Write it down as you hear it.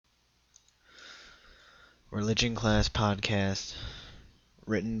Religion Class Podcast,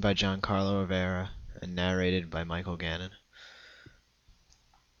 written by Giancarlo Rivera and narrated by Michael Gannon.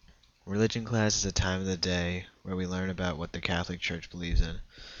 Religion class is a time of the day where we learn about what the Catholic Church believes in.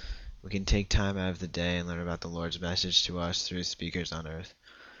 We can take time out of the day and learn about the Lord's message to us through speakers on earth.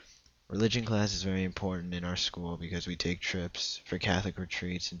 Religion class is very important in our school because we take trips for Catholic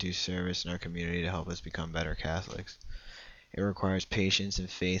retreats and do service in our community to help us become better Catholics. It requires patience and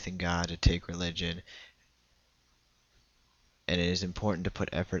faith in God to take religion, and it is important to put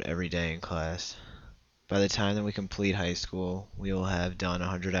effort every day in class. By the time that we complete high school, we will have done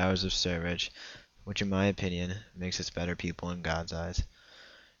 100 hours of service, which in my opinion makes us better people in God's eyes.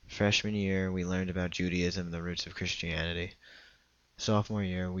 Freshman year, we learned about Judaism and the roots of Christianity. Sophomore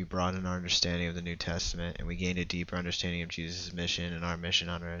year, we broadened our understanding of the New Testament, and we gained a deeper understanding of Jesus' mission and our mission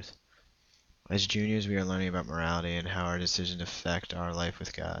on earth. As juniors, we are learning about morality and how our decisions affect our life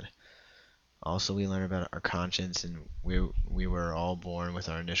with God. Also, we learn about our conscience, and we were all born with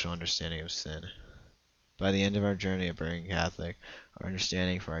our initial understanding of sin. By the end of our journey of being Catholic, our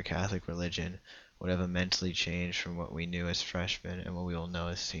understanding for our Catholic religion would have immensely changed from what we knew as freshmen and what we will know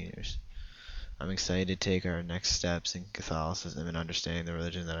as seniors. I'm excited to take our next steps in Catholicism and understanding the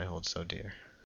religion that I hold so dear.